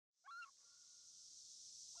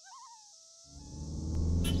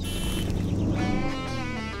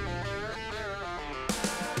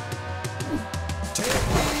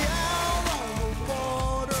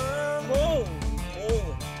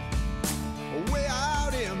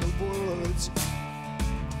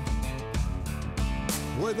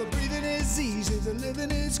where the breathing is easy, the living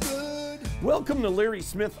is good. Welcome to Larry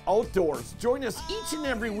Smith Outdoors. Join us each and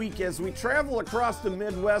every week as we travel across the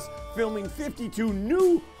Midwest, filming 52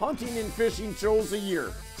 new hunting and fishing shows a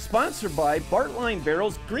year. Sponsored by Bart Line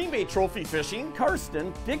Barrels, Green Bay Trophy Fishing,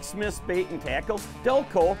 Karsten, Dick Smith's Bait and Tackle,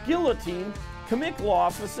 Delco, Guillotine, Kamick Law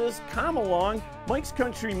Offices, Come Along, Mike's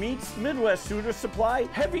Country Meats, Midwest Shooter Supply,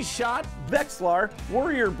 Heavy Shot, Vexlar,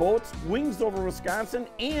 Warrior Boats, Wings Over Wisconsin,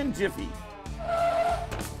 and Jiffy.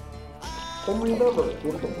 And remember,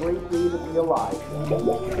 it's a great day to be alive.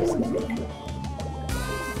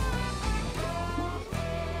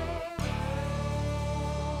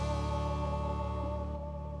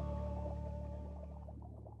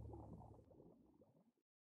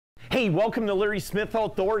 Hey, welcome to Larry Smith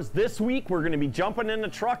Outdoors. This week we're going to be jumping in the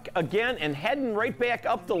truck again and heading right back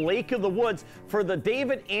up the Lake of the Woods for the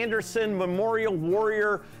David Andersen Memorial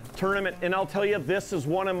Warrior Tournament. And I'll tell you, this is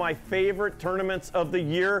one of my favorite tournaments of the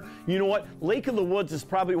year. You know what? Lake of the Woods is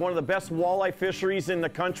probably one of the best walleye fisheries in the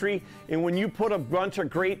country. And when you put a bunch of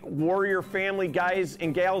great warrior family guys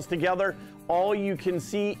and gals together, all you can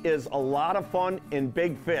see is a lot of fun and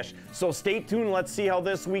big fish. So stay tuned. Let's see how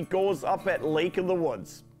this week goes up at Lake of the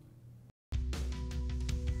Woods.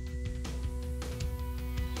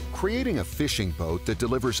 Creating a fishing boat that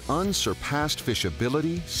delivers unsurpassed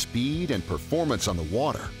fishability, speed, and performance on the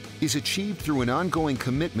water is achieved through an ongoing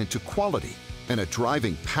commitment to quality and a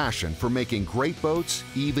driving passion for making great boats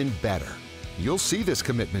even better. You'll see this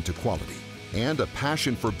commitment to quality and a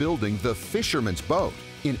passion for building the fisherman's boat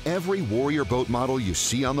in every Warrior boat model you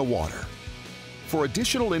see on the water. For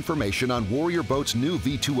additional information on Warrior Boats' new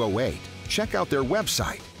V208, check out their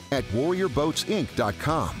website at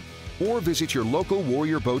warriorboatsinc.com. or visit your local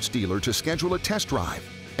Warrior Boats dealer to schedule a test drive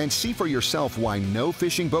and see for yourself why no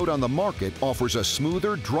fishing boat on the market offers a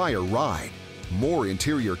smoother, drier ride, more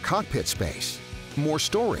interior cockpit space, more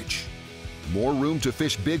storage, more room to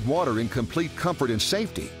fish big water in complete comfort and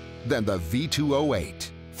safety than the V208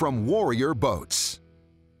 from Warrior Boats.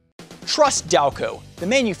 Trust Dalco, the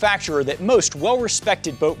manufacturer that most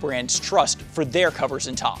well-respected boat brands trust for their covers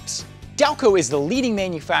and tops. Dalco is the leading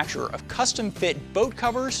manufacturer of custom-fit boat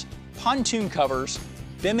covers, pontoon covers,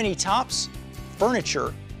 bimini tops,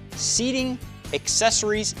 furniture, seating,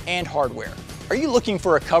 accessories, and hardware. Are you looking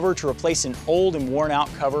for a cover to replace an old and worn out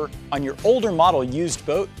cover on your older model used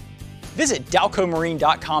boat? Visit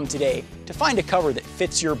dalcomarine.com today to find a cover that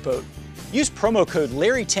fits your boat. Use promo code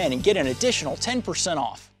Larry10 and get an additional 10%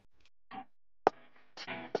 off.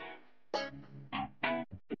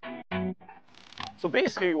 So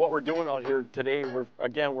basically what we're doing out here today,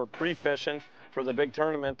 we're pre-fishing for the big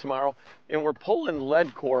tournament tomorrow, and we're pulling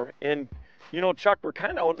lead core. And you know, Chuck, we're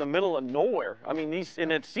kind of out in the middle of nowhere. I mean,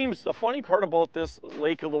 and it seems, the funny part about this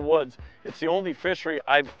Lake of the Woods, it's the only fishery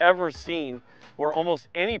I've ever seen where almost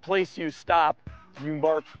any place you stop, you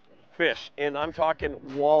mark fish, and I'm talking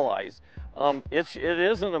walleyes. It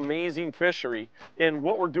is an amazing fishery, and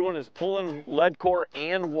what we're doing is pulling lead core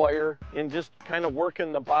and wire and just kind of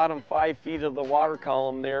working the bottom 5 feet of the water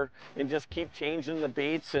column there and just keep changing the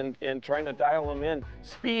baits and trying to dial them in.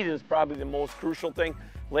 Speed is probably the most crucial thing.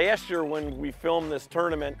 Last year when we filmed this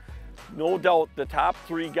tournament, no doubt the top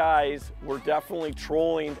 3 guys were definitely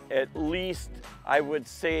trolling at least, I would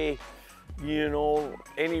say, you know,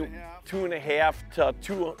 any 2.5 to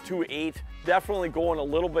 2.8, definitely going a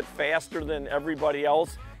little bit faster than everybody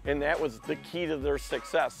else, and that was the key to their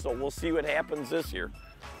success. So we'll see what happens this year.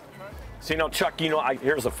 So, you know, Chuck, you know,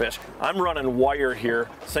 here's a fish. I'm running wire here,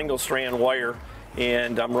 single strand wire,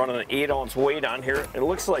 and I'm running an 8-ounce weight on here. It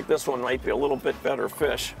looks like this one might be a little bit better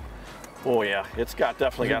fish. Oh yeah, it's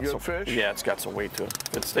definitely got some fish. Yeah, it's got some weight to it.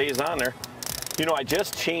 It stays on there. You know, I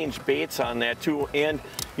just changed baits on that too, and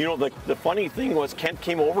you know, the funny thing was Kent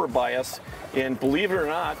came over by us, and believe it or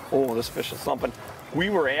not, oh, this fish is thumping, we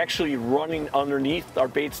were actually running underneath our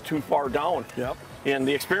baits too far down. Yep. And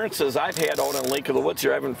the experiences I've had out on Lake of the Woods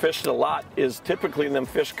here, I haven't fished a lot, is typically them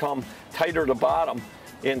fish come tighter to bottom.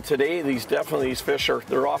 And today, these fish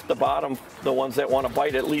they're off the bottom, the ones that want to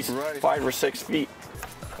bite at least 5 or 6 feet.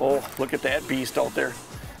 Oh, look at that beast out there.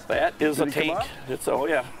 That is a tank. Oh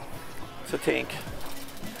yeah, it's a tank.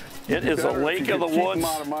 It is a Lake of the Woods.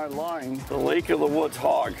 Out of my line. The Lake of the Woods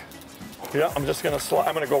hog. Yeah, I'm just gonna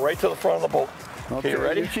I'm gonna go right to the front of the boat. Okay, you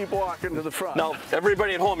ready? You keep walking to the front. Now,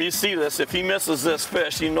 everybody at home, you see this. If he misses this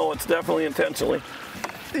fish, you know it's definitely intentionally.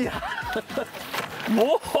 Yeah.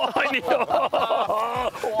 Whoa,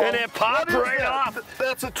 and it popped right off.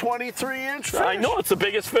 That's a 23-inch fish. I know, it's the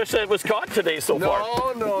biggest fish that was caught today so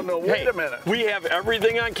far. No, wait a minute. We have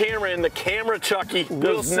everything on camera, and the camera, Chucky,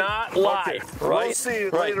 does not lie. Okay. Right? We'll see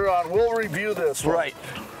it later on. We'll review this one. Right.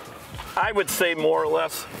 I would say more or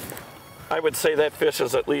less. I would say that fish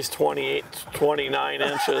is at least 28, 29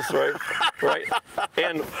 inches, right? Right?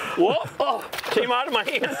 And, whoa, oh, came out of my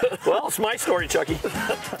hand. Well, it's my story, Chucky.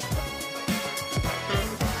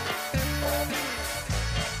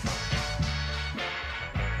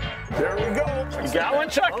 There we go. You got one,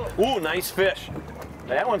 Chuck? Ooh, nice fish.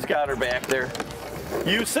 That one's got her back there.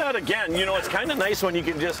 You said again, you know, it's kind of nice when you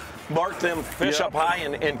can just mark them fish up high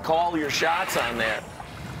and call your shots on that.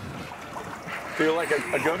 Feel like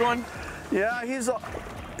a good one? Yeah,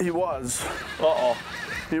 he was. Uh-oh.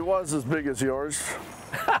 He was as big as yours.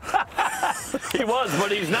 He was,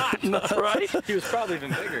 but he's not, right? He was probably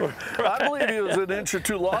even bigger. I believe he was an inch or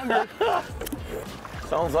two longer.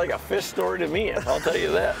 Sounds like a fish story to me, I'll tell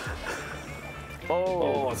you that.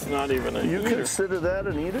 Oh, Oh, it's not even a you eater. consider that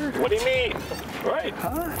an eater? What do you mean? Right.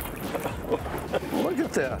 Huh? Look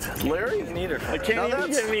at that. Larry? An eater. I can't Now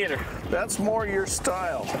even get an eater. That's more your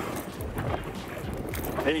style.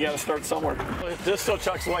 And you got to start somewhere. Just so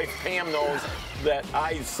Chuck's wife Pam knows that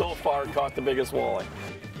I so far caught the biggest walleye.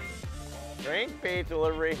 Crankbait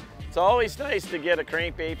delivery. It's always nice to get a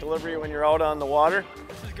crankbait delivery when you're out on the water.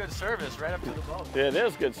 This is good service right up to the boat. It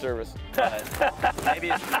is good service. Maybe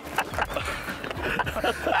it's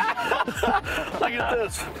Look at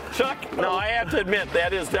this. Chuck, no, I have to admit,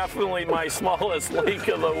 that is definitely my smallest Lake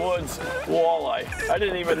of the Woods walleye. I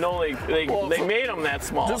didn't even know they made them that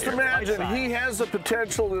small. Just here. imagine, he has the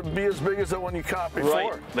potential to be as big as the one you caught before.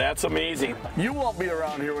 Right, that's amazing. You won't be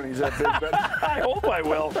around here when he's that big, but I hope I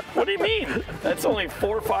will. What do you mean? That's only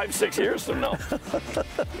 4, 5, 6 years from now.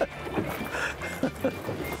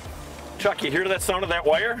 Chuck, you hear that sound of that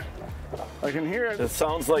wire? I can hear It it.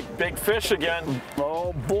 sounds like big fish again.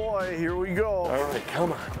 Oh boy, here we go. All right,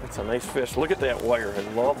 come on. That's a nice fish. Look at that wire. I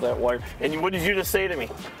love that wire. And what did you just say to me?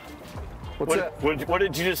 What's that? What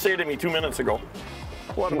did you just say to me 2 minutes ago?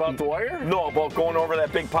 What, about the wire? No, about going over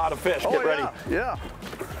that big pot of fish. Get ready. Yeah.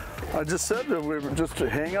 I just said that we were just to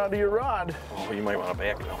hang on to your rod. Oh, you might want to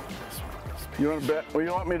back it up. You want to bet? Well,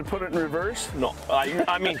 you want me to put it in reverse? No,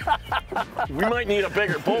 I mean, we might need a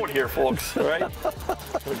bigger boat here, folks, right?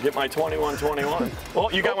 Get my 21-21.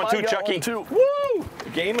 Oh, you got one too, I got Chucky. one too. Woo! The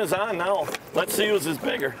game is on now. Let's see who's is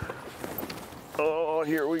bigger. Oh,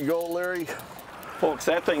 here we go, Larry. Folks,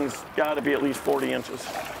 that thing's got to be at least 40 inches.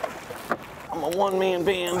 I'm a one-man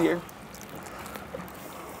band here.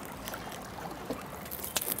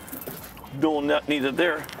 No net needed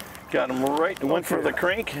there. Got him right, went for the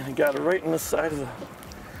crank, and he got it right in the side of the...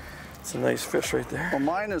 It's a nice fish right there. Well,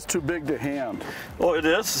 mine is too big to hand. Oh, it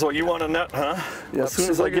is? So you want a net, huh? Yeah, As soon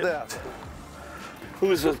as I look get... at that. Who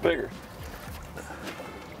is this bigger?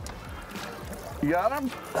 You got him?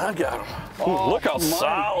 I got him. Ooh, look how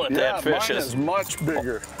solid that fish mine is. is much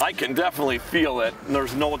bigger. I can definitely feel it. And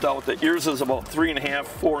there's no doubt that yours is about 3.5,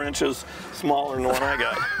 4 inches smaller than the one I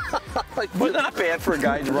got. But not bad for a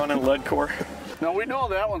guy running lead core. Now we know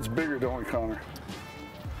that one's bigger, don't we, Connor?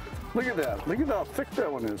 Look at that. Look at how thick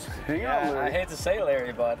that one is. Hang on, I Larry. hate to say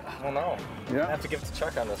Larry, but I don't know. Yeah. I have to give it to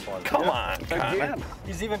Chuck on this one. Come on, Connor. Again.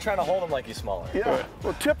 He's even trying to hold him like he's smaller. Yeah. Right.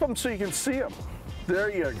 Well, tip him so you can see him. There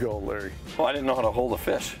you go, Larry. Oh, I didn't know how to hold a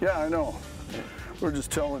fish. Yeah, I know. We're just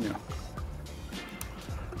telling you.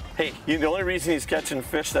 Hey, the only reason he's catching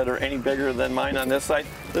fish that are any bigger than mine on this side,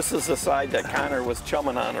 this is the side that Connor was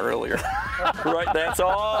chumming on earlier. Right, that's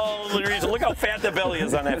all the reason. Look how fat the belly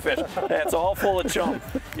is on that fish. That's all full of chum.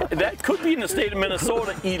 That could be in the state of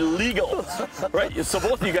Minnesota illegal, right? So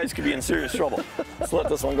both of you guys could be in serious trouble. Let's let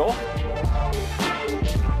this one go.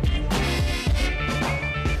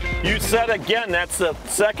 You said again, that's the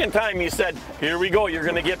second time you said, here we go, you're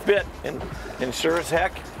gonna get bit. And sure as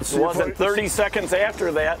heck, it wasn't 30 seconds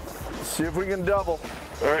after that. See if we can double.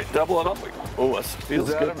 All right, double it up. Oh, this feels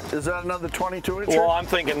good. Is that another 22 incher? Well, I'm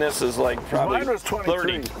thinking this is like probably Mine was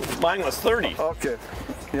 23. 30. Mine was 30. Okay.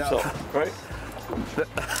 Yeah. So, right?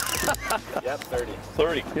 Yep, 30.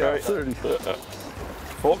 30. Yeah, All right. 30.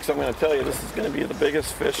 Folks, I'm going to tell you, this is going to be the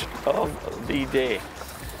biggest fish of the day.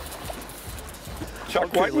 Chuck,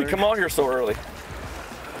 Okay, why did we Larry. come out here so early?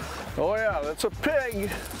 Oh yeah, that's a pig.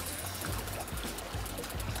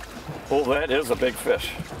 Oh, that is a big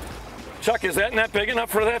fish. Chuck, is that not big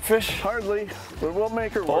enough for that fish? Hardly, but we'll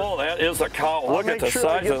make her work. Oh, that is a cow. I'll Look at make the sure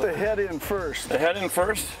I size get of the head in first. the head in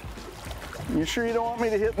first. You sure you don't want me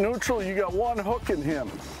to hit neutral? You got one hook in him.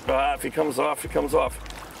 If he comes off, he comes off.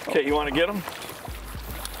 Okay, you want to get him?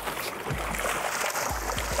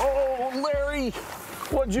 Oh, Larry,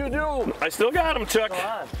 what'd you do? I still got him, Chuck. Come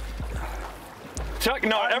on. Chuck,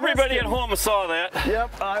 no, I everybody missed at him. home saw that.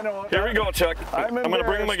 Yep, I know. Here we go, Chuck. I'm going to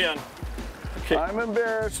bring him embarrassed. again. Okay, I'm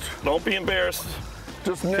embarrassed. don't be embarrassed.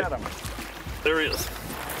 Just net him. There he is.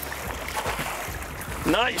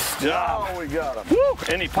 Nice job. Oh, we got him. Woo!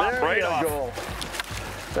 And he popped There right you off. go.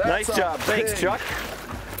 That's Nice a job. Thanks, pig. Chuck.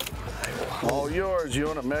 All yours. You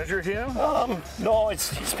want to measure him? No,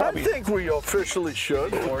 he's I probably. think we officially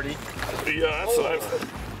should. 40. Yeah, that's what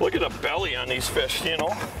look at the belly on these fish, you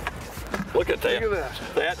know. Look at that. Look at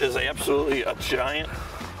that. That is absolutely a giant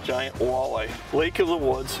walleye. Lake of the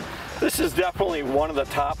Woods. This is definitely one of the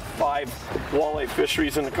top 5 walleye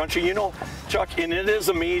fisheries in the country. You know, Chuck, and it is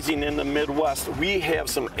amazing in the Midwest. We have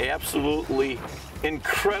some absolutely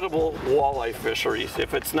incredible walleye fisheries.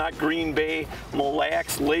 If it's not Green Bay, Mille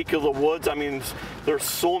Lacs, Lake of the Woods, I mean, there's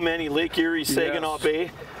so many. Lake Erie, Saginaw Yes.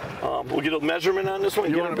 Bay. We'll get a measurement on this one.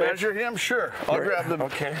 You Get want him to back. measure him? Sure. I'll grab the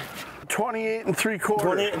Okay. 28 3/4.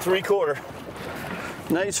 28 3/4.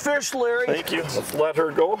 Nice fish, Larry. Thank you. Let's let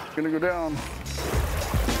her go. Gonna go down.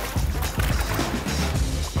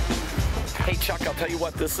 Hey Chuck, I'll tell you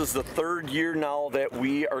what, this is the 3rd year now that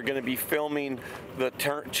we are going to be filming the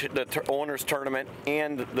owners tournament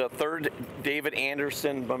and the 3rd David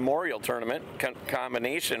Andersen Memorial Tournament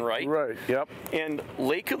combination, right? Right, yep. And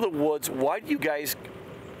Lake of the Woods, why do you guys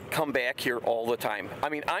come back here all the time? I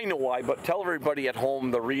mean, I know why, but tell everybody at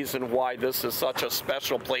home the reason why this is such a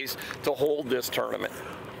special place to hold this tournament.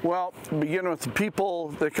 Well, beginning with the people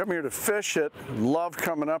that come here to fish it, love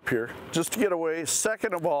coming up here just to get away.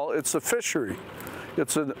 Second of all, it's a fishery.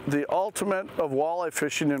 It's the ultimate of walleye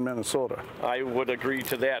fishing in Minnesota. I would agree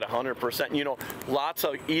to that 100%. You know, lots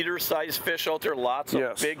of eater-sized fish out there, lots of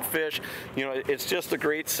Yes. big fish. You know, it's just a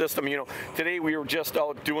great system. You know, today we were just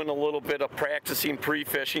out doing a little bit of practicing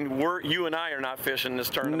pre-fishing. You and I are not fishing this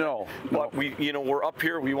tournament. No, But no. we're up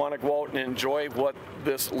here. We want to go out and enjoy what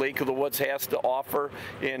this Lake of the Woods has to offer,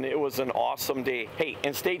 and it was an awesome day. Hey,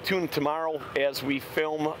 and stay tuned tomorrow as we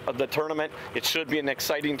film the tournament. It should be an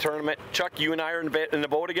exciting tournament. Chuck, you and I are in the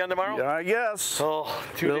boat again tomorrow? Yeah, I guess. Oh,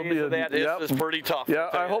 2 It'll days be of that yep. is pretty tough. Yeah,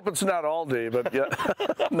 I'll tell I you. hope it's not all day, but yeah.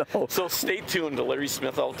 No. So stay tuned to Larry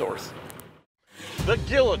Smith Outdoors. The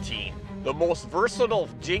Guillotine, the most versatile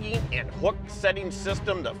jigging and hook setting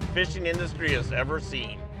system the fishing industry has ever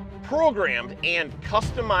seen. Programmed and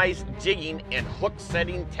customized jigging and hook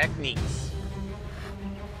setting techniques.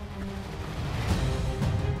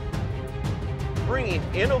 Bringing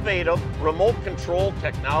innovative remote control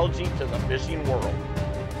technology to the fishing world.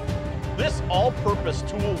 This all-purpose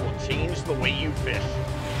tool will change the way you fish.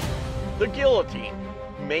 The Guillotine,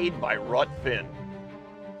 made by Rut Fin.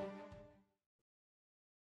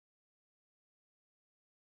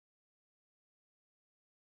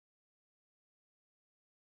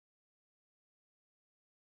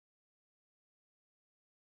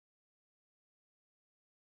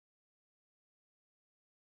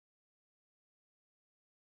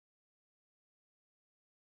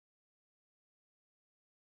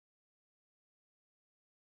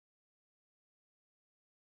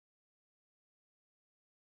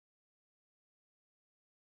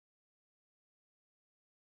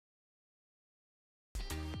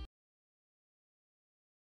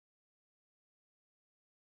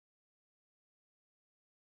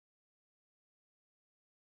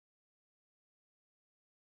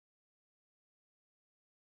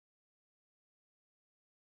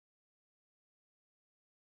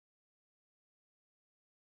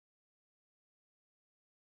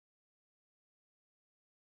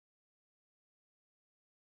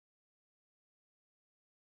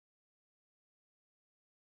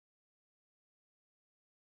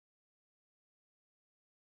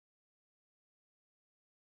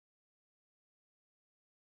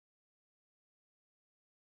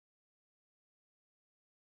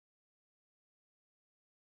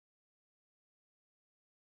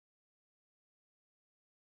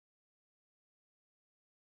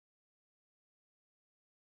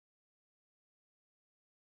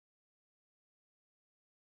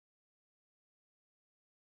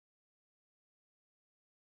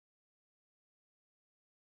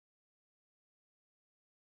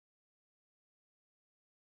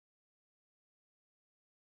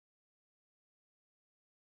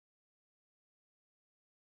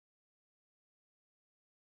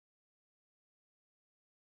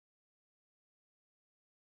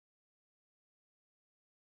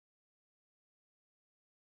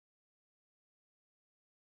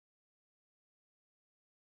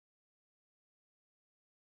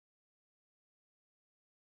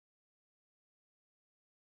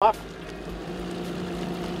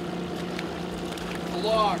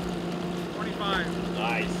 Log. 25.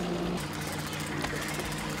 Nice.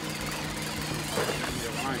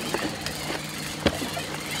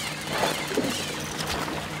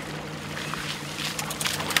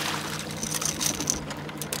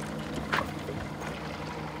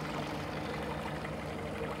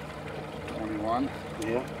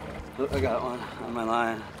 Yeah. I got one on my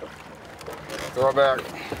line. Throw it back.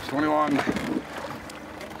 21.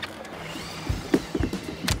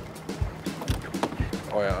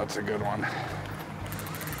 Oh yeah, that's a good one.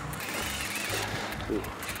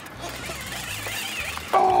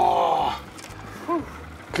 Oh!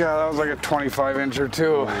 God, that was like a 25-incher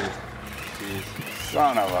too.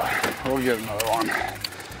 Son of a, we'll get another one.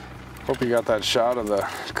 Hope you got that shot of the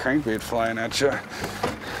crankbait flying at you.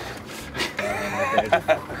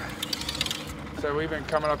 So we've been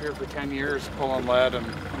coming up here for 10 years pulling lead, and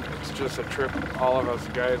it's just a trip all of us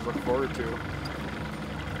guys look forward to.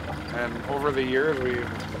 And over the years we've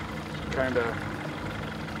kind of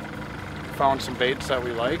found some baits that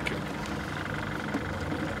we like. And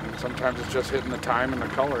sometimes it's just hitting the time and the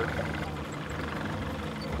color.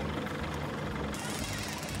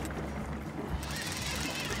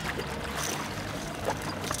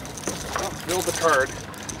 Build the card.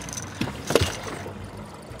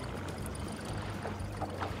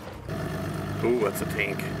 Ooh, that's a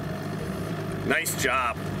tank. Nice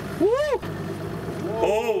job. Woo!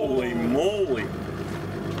 Holy moly.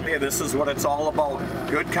 Hey, this is what it's all about.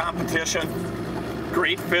 Good competition,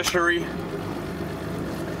 great fishery,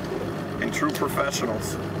 and true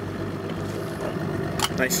professionals.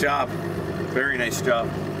 Nice job. Very nice job.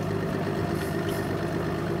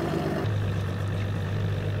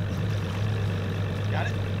 Got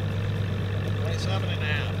it?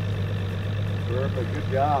 27.5. Perfect,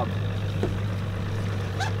 good job.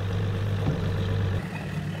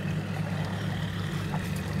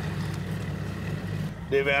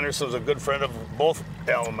 Dave Andersen was a good friend of both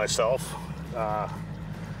Al and myself. I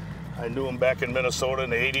knew him back in Minnesota in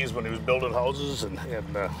the 80s when he was building houses, and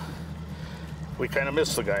we kind of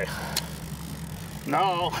missed the guy.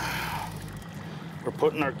 Now, we're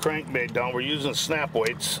putting our crankbait down. We're using snap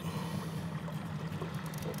weights.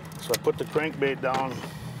 So I put the crankbait down,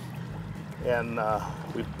 and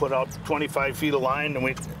we put out 25 feet of line,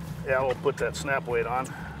 and Al will put that snap weight on.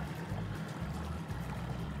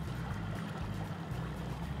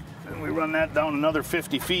 And we run that down another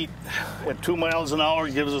 50 feet. At 2 miles an hour,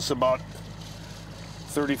 it gives us about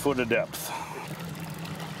 30 foot of depth.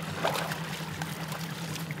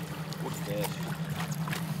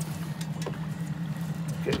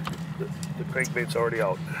 Okay, the crankbait's already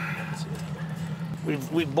out.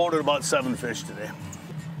 We've boated about 7 fish today.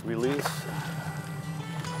 Release.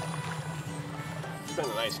 It's been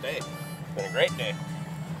a nice day. It's been a great day.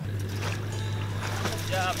 Good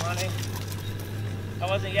job, honey. I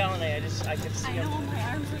wasn't yelling at you, I could see them. I know, my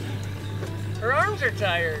arms are tired. Her arms are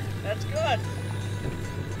tired. That's good.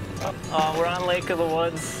 We're on Lake of the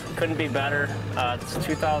Woods. Couldn't be better. It's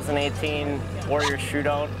 2018 Warrior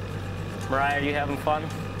Shootout. Mariah, are you having fun?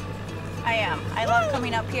 I am. I love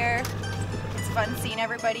coming up here. It's fun seeing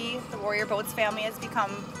everybody. The Warrior Boats family has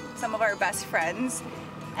become some of our best friends.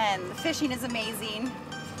 And the fishing is amazing.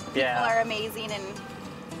 People are amazing, and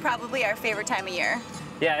probably our favorite time of year.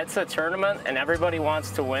 Yeah, it's a tournament and everybody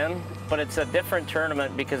wants to win, but it's a different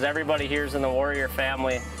tournament because everybody here is in the Warrior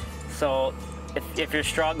family. So if you're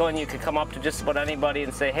struggling, you could come up to just about anybody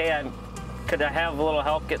and say, hey, could I have a little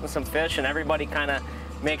help getting some fish? And everybody kind of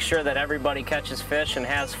makes sure that everybody catches fish and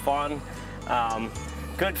has fun.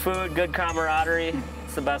 Good food, good camaraderie.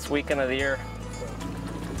 It's the best weekend of the year.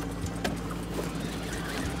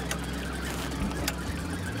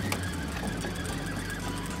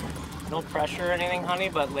 No pressure or anything, honey,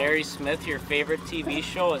 but Larry Smith, your favorite TV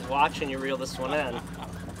show, is watching you reel this one in.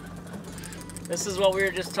 This is what we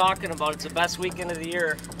were just talking about. It's the best weekend of the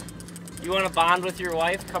year. You want to bond with your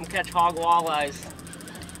wife? Come catch hog walleyes.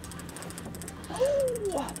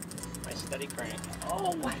 Oh! Nice steady crank.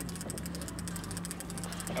 Oh!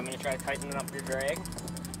 I'm going to try tightening up your drag.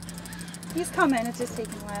 He's coming. It's just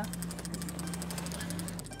taking a while.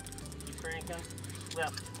 Keep cranking.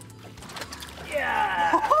 Lift.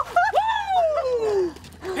 Yeah! Woo!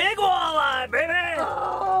 Big walleye, baby!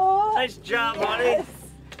 Oh, nice job, buddy.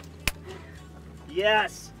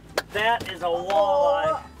 Yes, that is a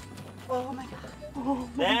walleye. Oh my God. Oh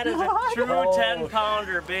my that is God. A true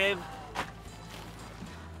 10-pounder, babe.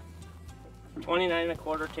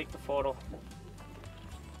 29.25, take the photo.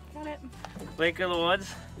 Got it. Lake of the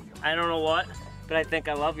Woods, I don't know what, but I think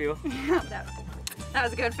I love you. That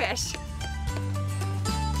was a good fish.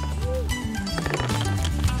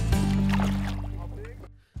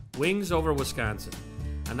 Wings Over Wisconsin,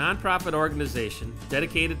 a nonprofit organization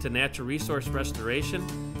dedicated to natural resource restoration,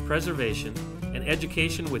 preservation, and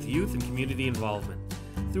education with youth and community involvement.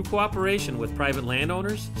 Through cooperation with private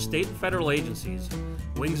landowners, state and federal agencies,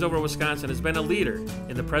 Wings Over Wisconsin has been a leader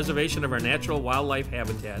in the preservation of our natural wildlife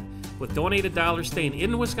habitat, with donated dollars staying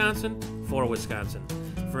in Wisconsin for Wisconsin.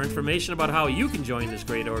 For information about how you can join this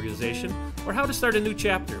great organization or how to start a new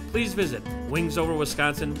chapter, please visit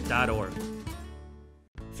wingsoverwisconsin.org.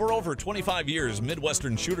 For over 25 years,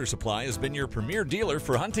 Midwestern Shooter Supply has been your premier dealer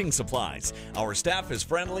for hunting supplies. Our staff is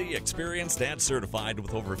friendly, experienced, and certified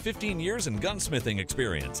with over 15 years in gunsmithing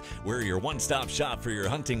experience. We're your one-stop shop for your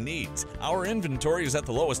hunting needs. Our inventory is at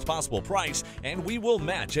the lowest possible price, and we will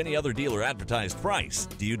match any other dealer advertised price.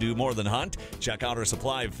 Do you do more than hunt? Check out our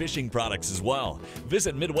supply of fishing products as well.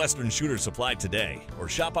 Visit Midwestern Shooter Supply today, or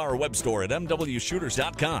shop our web store at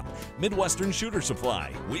mwshooters.com. Midwestern Shooter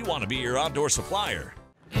Supply. We want to be your outdoor supplier.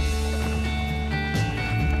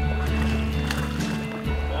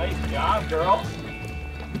 Nice job, girl.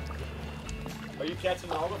 Are you catching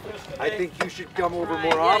all the fish today? I think you should come over Right,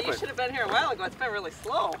 more yeah, often. you should have been here a while ago. It's been really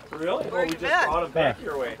slow. Really? Where Well, we you just been? brought it back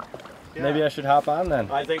your way. Yeah. Maybe I should hop on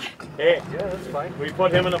then. I think, hey, Yeah, that's fine. we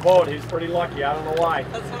put him in the boat. He's pretty lucky. I don't know why.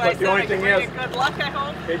 That's what but I the said. only I thing bring is, you good luck, I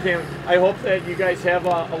hope. hey, Tim, I hope that you guys have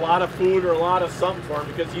a lot of food or a lot of something for him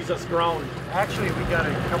because he's a scrounge. Actually, we got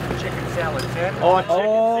a couple chicken salads in. Oh, a chicken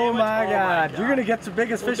Oh sandwich? my Oh God. You're going to get the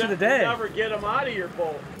biggest fish of the day. We'll never get him out of your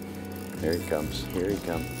boat. Here he comes. Here he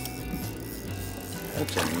comes.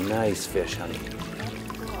 That's a nice fish, honey.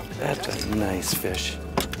 That's a nice fish.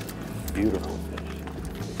 Beautiful fish.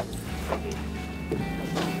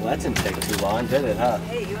 Well, that didn't take too long, did it, huh?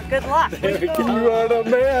 Hey, you good luck. You are the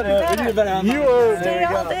man. You are. Stay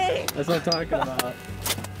all day. That's what I'm talking about.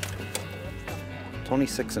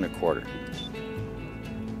 26 1/4.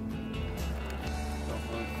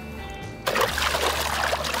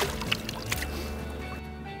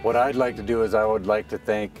 What I'd like to do is I would like to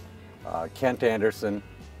thank Kent Andersen,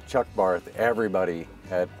 Chuck Barth, everybody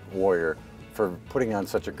at Warrior for putting on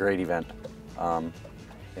such a great event.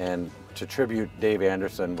 And to tribute Dave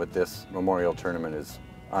Andersen with this memorial tournament is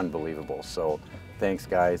unbelievable. So thanks,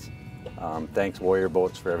 guys. Thanks, Warrior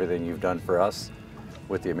Boats, for everything you've done for us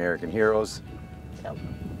with the American Heroes. Yep.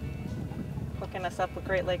 Hooking us up with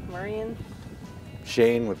Great Lake Marine.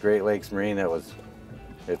 Shane with Great Lakes Marine,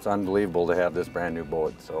 it's unbelievable to have this brand new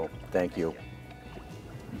boat, so thank you.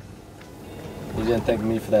 You didn't thank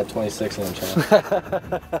me for that 26-inch,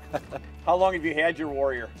 huh? How long have you had your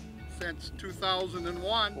Warrior? Since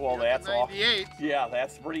 2001. Well, that's all. 98. Yeah,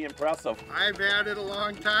 that's pretty impressive. I've had it a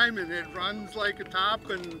long time, and it runs like a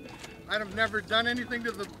top, and I've never done anything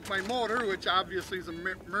to my motor, which obviously is a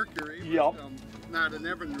Mercury. Yep. But, not an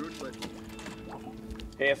Evinrude, but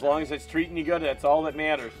Hey, as long as it's treating you good, that's all that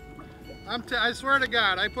matters. I swear to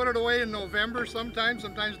God, I put it away in November sometimes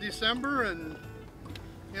December, and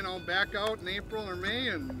you know, back out in April or May,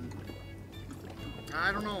 and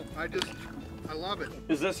I don't know, I love it.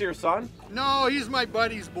 Is this your son? No, he's my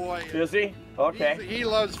buddy's boy. Is he? Okay. He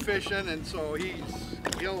loves fishing, and so he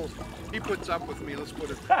puts up with me. Let's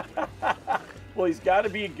put it. Well, he's got to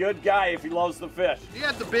be a good guy if he loves the fish. He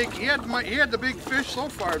had the big fish so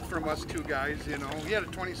far from us two guys. You know, he had a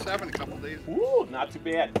 27 a couple days. Ooh, not too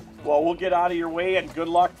bad. Well, we'll get out of your way, and good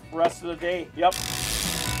luck the rest of the day. Yep.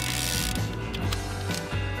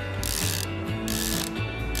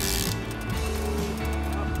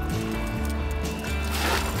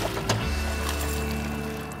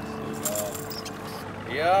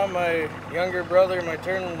 Yeah, my younger brother, my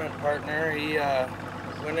tournament partner, he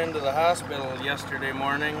went into the hospital yesterday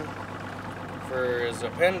morning for his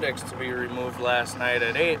appendix to be removed last night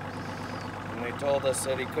at 8. And they told us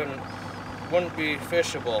that he wouldn't be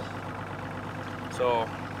fishable. So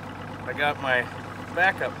I got my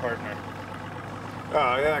backup partner.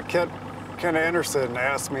 Yeah, Kent Andersen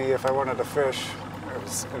asked me if I wanted to fish. I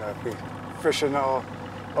was gonna be fishing out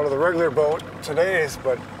of the regular boat today,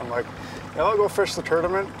 but I'm like, yeah, I'll go fish the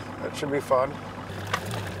tournament. That should be fun.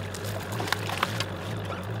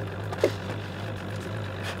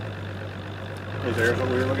 Is there what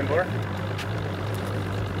we were looking for?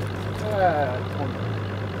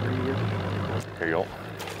 23. Here you go.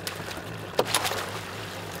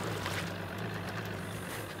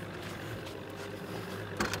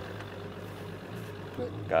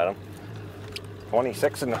 Got him.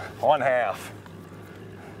 26 1/2.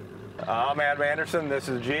 I'm Adam Andersen. This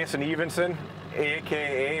is Jason Evenson,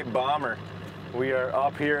 aka Bomber. We are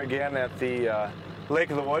up here again at the Lake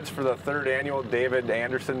of the Woods for the 3rd annual David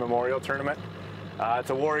Andersen Memorial Tournament. It's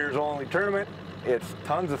a Warriors only tournament. It's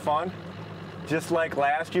tons of fun. Just like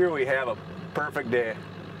last year, we have a perfect day.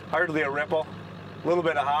 Hardly a ripple, a little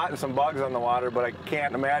bit of hot and some bugs on the water, but I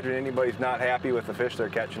can't imagine anybody's not happy with the fish they're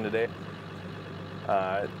catching today.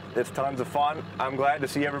 It's tons of fun. I'm glad to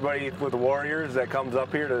see everybody with the Warriors that comes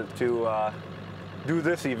up here to do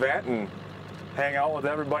this event and hang out with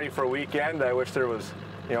everybody for a weekend. I wish there was,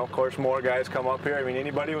 you know, of course, more guys come up here. I mean,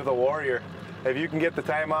 anybody with a Warrior if you can get the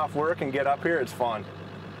time off work and get up here, it's fun.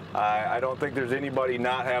 I don't think there's anybody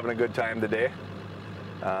not having a good time today.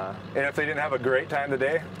 And if they didn't have a great time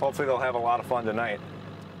today, hopefully they'll have a lot of fun tonight.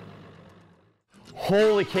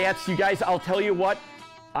 Holy cats, you guys, I'll tell you what,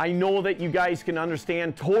 I know that you guys can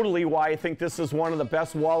understand totally why I think this is one of the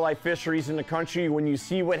best walleye fisheries in the country. When you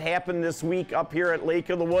see what happened this week up here at Lake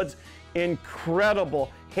of the Woods,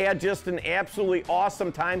 incredible. Had just an absolutely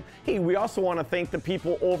awesome time. Hey, we also want to thank the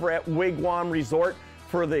people over at Wigwam Resort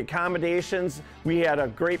for the accommodations. We had a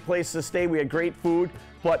great place to stay. We had great food.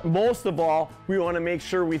 But most of all, we want to make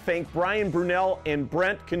sure we thank Brian Brunel and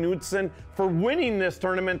Brent Knudsen for winning this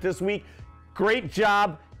tournament this week. Great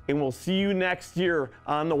job, and we'll see you next year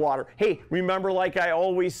on the water. Hey, remember, like I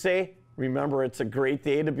always say, remember it's a great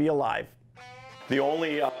day to be alive. The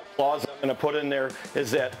only clause I'm going to put in there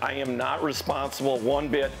is that I am not responsible one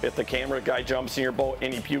bit if the camera guy jumps in your boat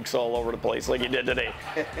and he pukes all over the place like he did today.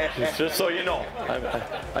 Just so you know.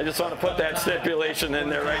 I just want to put that stipulation in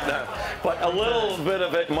there right now. But a little bit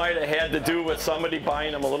of it might have had to do with somebody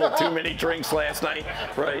buying him a little too many drinks last night,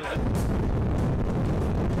 right?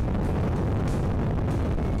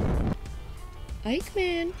 Ike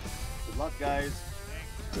man. Good luck, guys.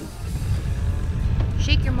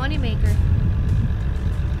 Shake your moneymaker.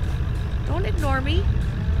 Don't ignore me.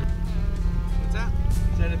 What's that?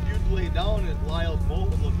 Said if you'd lay down, Lyle's boat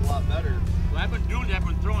would look a lot better. Well, I've been doing that. I've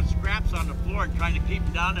been throwing scraps on the floor and trying to keep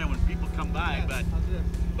them down there when people come by,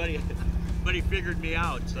 but he figured me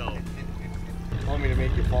out, so. Want me to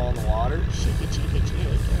make you fall in the water? Shake it, shake it, shake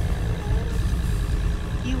it.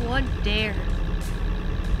 You wouldn't dare.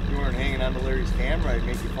 If you weren't hanging onto Larry's camera, I'd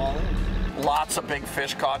make you fall in. Lots of big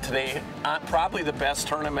fish caught today. Probably the best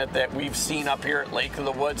tournament that we've seen up here at Lake of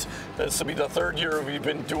the Woods. This will be the third year we've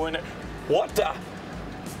been doing it. What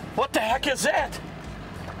the heck is that?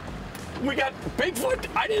 We got Bigfoot.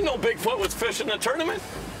 I didn't know Bigfoot was fishing the tournament.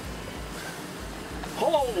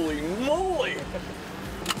 Holy moly.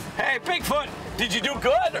 Hey, Bigfoot, did you do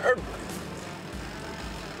good or?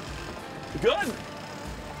 Good?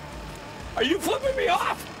 Are you flipping me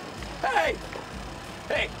off? Hey.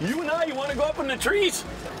 Hey, you and I, you want to go up in the trees?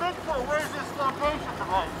 Bigfoot, where's this location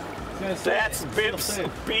tonight? That's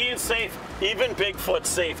being safe. Even Bigfoot's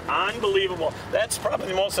safe. Unbelievable. That's probably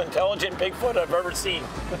the most intelligent Bigfoot I've ever seen.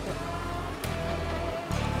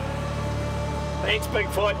 Thanks,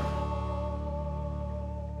 Bigfoot.